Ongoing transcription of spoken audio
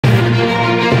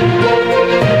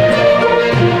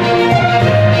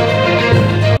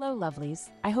lovelies.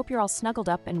 I hope you're all snuggled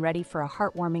up and ready for a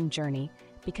heartwarming journey,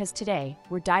 because today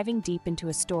we're diving deep into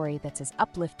a story that's as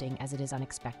uplifting as it is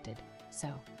unexpected.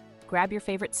 So, grab your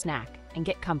favorite snack and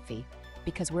get comfy,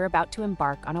 because we're about to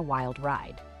embark on a wild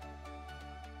ride.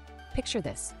 Picture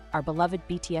this, our beloved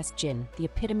BTS Jin, the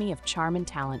epitome of charm and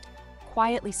talent,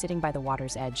 quietly sitting by the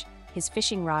water's edge, his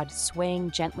fishing rod swaying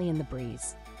gently in the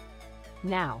breeze.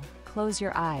 Now, close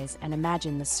your eyes and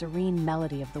imagine the serene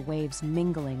melody of the waves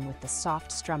mingling with the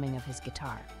soft strumming of his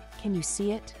guitar. Can you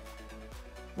see it?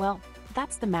 Well,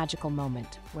 that's the magical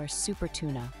moment where Super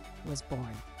Tuna was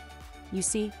born. You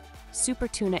see, Super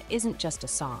Tuna isn't just a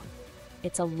song.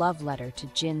 It's a love letter to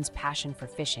Jin's passion for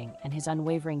fishing and his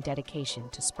unwavering dedication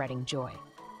to spreading joy.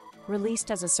 Released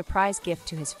as a surprise gift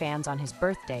to his fans on his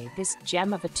birthday, this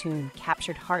gem of a tune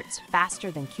captured hearts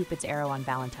faster than Cupid's arrow on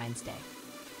Valentine's Day.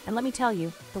 And let me tell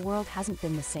you, the world hasn't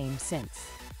been the same since.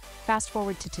 Fast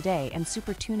forward to today, and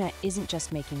Super Tuna isn't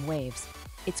just making waves,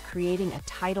 it's creating a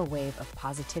tidal wave of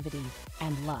positivity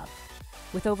and love.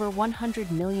 With over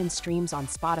 100 million streams on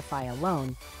Spotify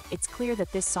alone, it's clear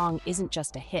that this song isn't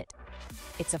just a hit,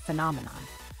 it's a phenomenon.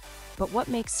 But what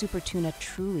makes Super Tuna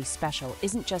truly special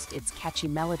isn't just its catchy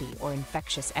melody or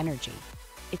infectious energy.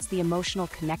 It's the emotional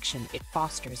connection it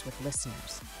fosters with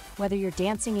listeners. Whether you're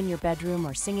dancing in your bedroom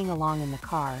or singing along in the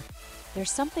car,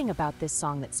 there's something about this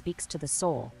song that speaks to the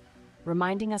soul,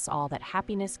 reminding us all that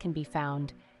happiness can be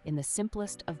found in the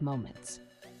simplest of moments.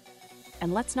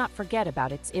 And let's not forget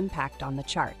about its impact on the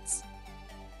charts.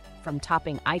 From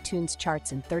topping iTunes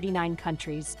charts in 39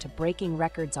 countries to breaking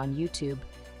records on YouTube,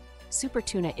 Super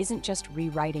Tuna isn't just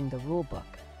rewriting the rulebook,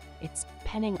 it's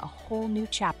penning a whole new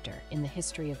chapter in the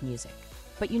history of music.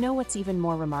 But you know what's even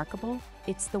more remarkable?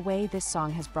 It's the way this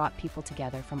song has brought people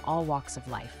together from all walks of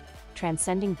life,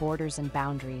 transcending borders and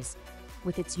boundaries,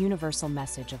 with its universal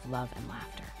message of love and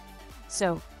laughter.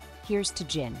 So, here's to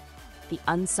Jin, the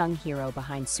unsung hero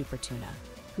behind Super Tuna,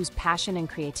 whose passion and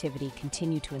creativity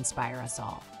continue to inspire us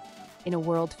all. In a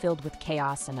world filled with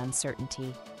chaos and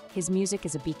uncertainty, his music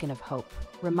is a beacon of hope,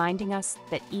 reminding us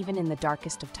that even in the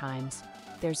darkest of times,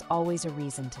 there's always a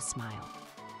reason to smile.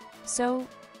 So,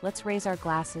 let's raise our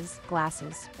glasses,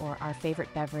 or our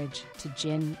favorite beverage, to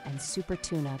Jin and Super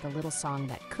Tuna, the little song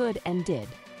that could and did.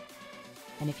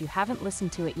 And if you haven't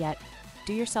listened to it yet,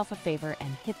 do yourself a favor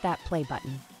and hit that play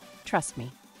button. Trust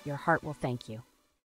me, your heart will thank you.